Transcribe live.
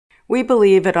We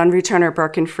believe at Unreturner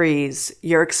Burke & Freeze,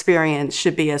 your experience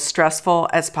should be as stressful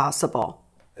as possible.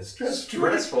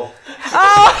 Stressful?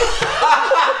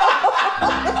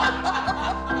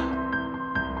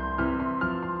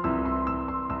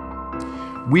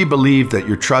 We believe that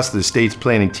your trusted estates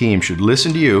planning team should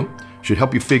listen to you, should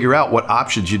help you figure out what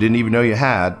options you didn't even know you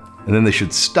had, and then they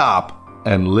should stop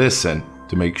and listen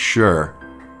to make sure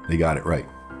they got it right.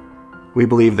 We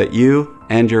believe that you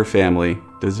and your family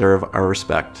deserve our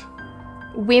respect.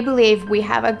 We believe we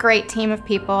have a great team of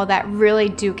people that really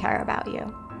do care about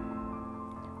you.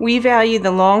 We value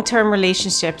the long-term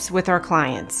relationships with our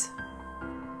clients.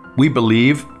 We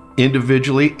believe,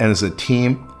 individually and as a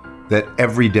team, that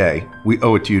every day we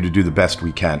owe it to you to do the best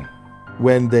we can.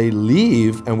 When they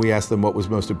leave and we ask them what was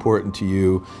most important to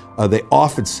you, they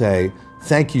often say,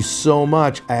 "Thank you so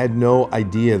much. I had no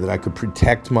idea that I could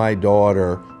protect my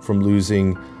daughter from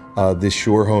losing this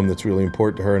shore home that's really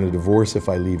important to her in a divorce if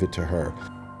I leave it to her."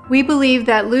 We believe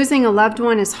that losing a loved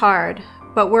one is hard,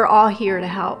 but we're all here to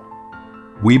help.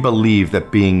 We believe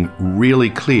that being really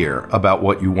clear about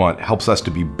what you want helps us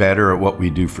to be better at what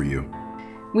we do for you.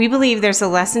 We believe there's a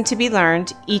lesson to be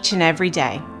learned each and every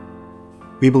day.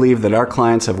 We believe that our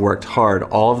clients have worked hard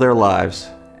all of their lives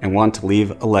and want to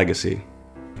leave a legacy.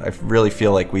 I really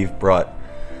feel like we've brought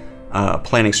a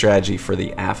planning strategy for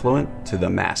the affluent to the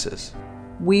masses.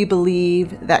 We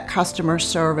believe that customer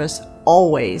service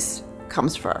always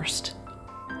comes first.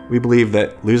 We believe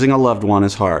that losing a loved one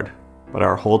is hard, but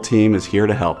our whole team is here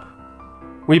to help.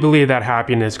 We believe that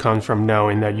happiness comes from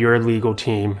knowing that your legal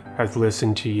team has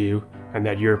listened to you and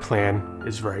that your plan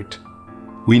is right.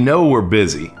 We know we're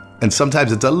busy, and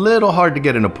sometimes it's a little hard to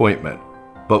get an appointment,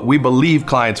 but we believe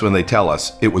clients when they tell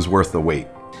us it was worth the wait.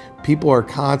 People are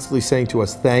constantly saying to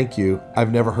us, "Thank you.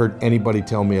 I've never heard anybody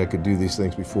tell me I could do these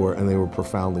things before," and they were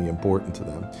profoundly important to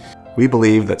them. We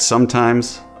believe that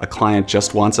sometimes a client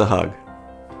just wants a hug.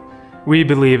 We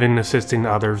believe in assisting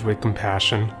others with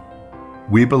compassion.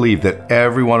 We believe that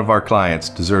every one of our clients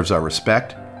deserves our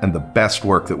respect and the best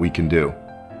work that we can do.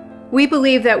 We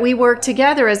believe that we work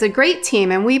together as a great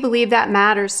team, and we believe that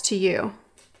matters to you.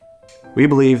 We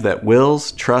believe that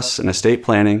wills, trusts, and estate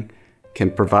planning can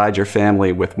provide your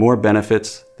family with more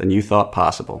benefits than you thought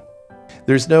possible.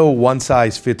 There's no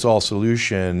one-size-fits-all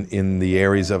solution in the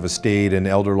areas of estate and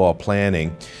elder law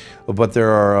planning, but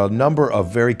there are a number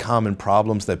of very common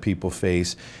problems that people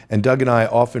face, and Doug and I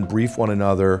often brief one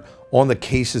another on the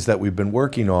cases that we've been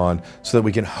working on so that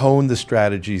we can hone the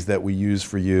strategies that we use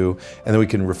for you, and then we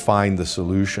can refine the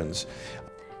solutions.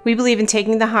 We believe in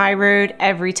taking the high road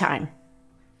every time.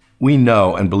 We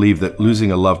know and believe that losing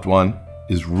a loved one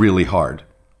is really hard,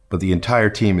 but the entire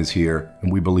team is here,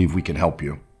 and we believe we can help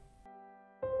you.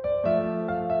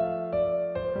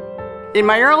 In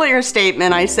my earlier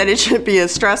statement, I said it should be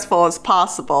as stressful as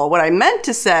possible. What I meant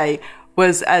to say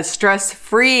was as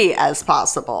stress-free as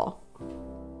possible.